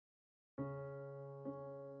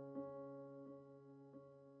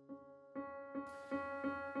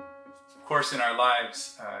course, in our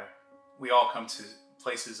lives, we all come to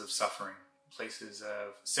places of suffering, places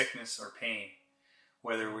of sickness or pain,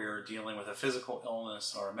 whether we're dealing with a physical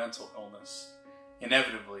illness or a mental illness.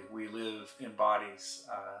 Inevitably, we live in bodies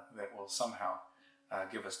that will somehow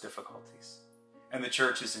give us difficulties. And the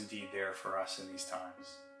church is indeed there for us in these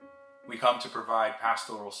times. We come to provide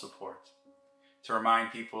pastoral support, to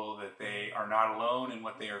remind people that they are not alone in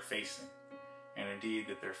what they are facing, and indeed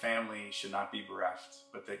that their family should not be bereft,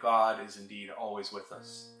 but that God is indeed always with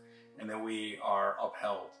us, and that we are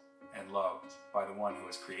upheld and loved by the one who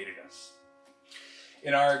has created us.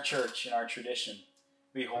 In our church, in our tradition,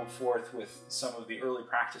 we hold forth with some of the early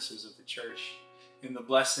practices of the church in the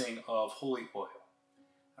blessing of holy oil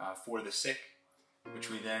for the sick, which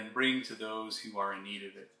we then bring to those who are in need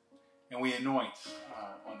of it. And we anoint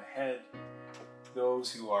on the head those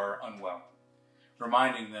who are unwell,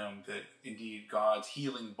 reminding them that indeed God's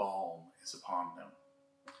healing balm is upon them.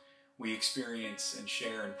 We experience and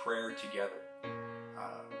share in prayer together,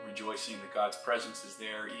 rejoicing that God's presence is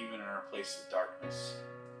there even in our place of darkness.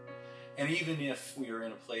 And even if we are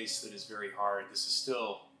in a place that is very hard, this is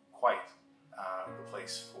still quite the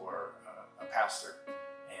place for a pastor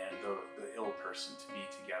and the ill person to be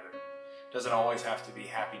together. It doesn't always have to be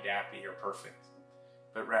happy-dappy or perfect,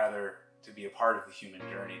 but rather to be a part of the human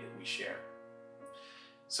journey that we share.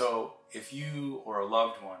 So if you or a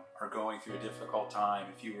loved one are going through a difficult time,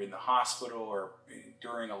 if you were in the hospital or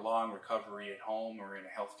during a long recovery at home or in a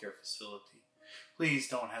healthcare facility, please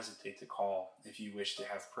don't hesitate to call if you wish to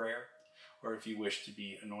have prayer or if you wish to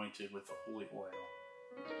be anointed with the holy oil.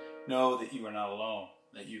 Know that you are not alone,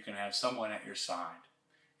 that you can have someone at your side.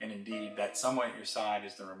 And indeed, that someone at your side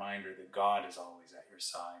is the reminder that God is always at your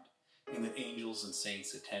side and that angels and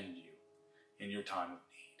saints attend you in your time of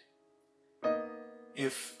need.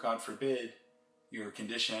 If, God forbid, your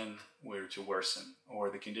condition were to worsen, or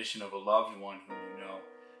the condition of a loved one whom you know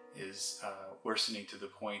is worsening to the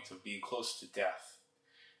point of being close to death,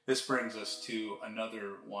 this brings us to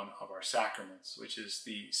another one of our sacraments, which is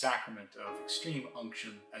the sacrament of extreme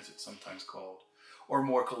unction, as it's sometimes called, or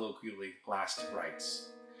more colloquially, last rites,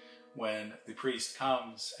 when the priest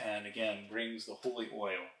comes and again brings the holy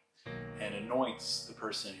oil and anoints the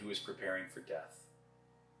person who is preparing for death.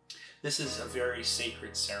 This is a very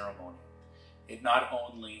sacred ceremony. It not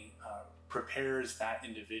only prepares that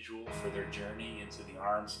individual for their journey into the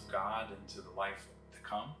arms of God and to the life to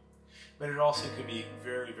come, but it also could be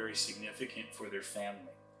very, very significant for their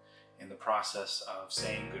family in the process of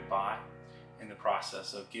saying goodbye, in the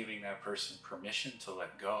process of giving that person permission to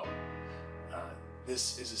let go.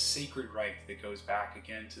 This is a sacred rite that goes back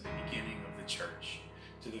again to the beginning of the church,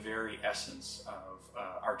 to the very essence of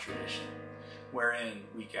our tradition, wherein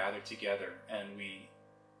we gather together and we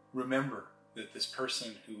remember that this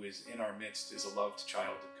person who is in our midst is a loved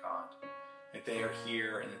child of God, that they are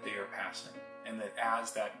here and that they are passing, and that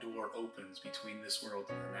as that door opens between this world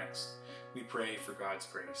and the next, we pray for God's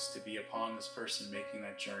grace to be upon this person making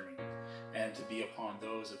that journey and to be upon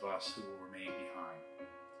those of us who will remain behind.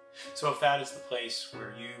 So if that is the place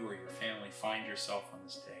where you or your family find yourself on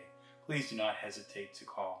this day, please do not hesitate to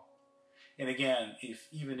call. And again,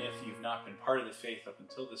 even if you've not been part of the faith up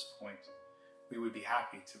until this point, we would be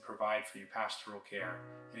happy to provide for you pastoral care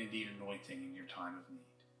and indeed anointing in your time of need.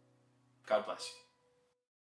 God bless you.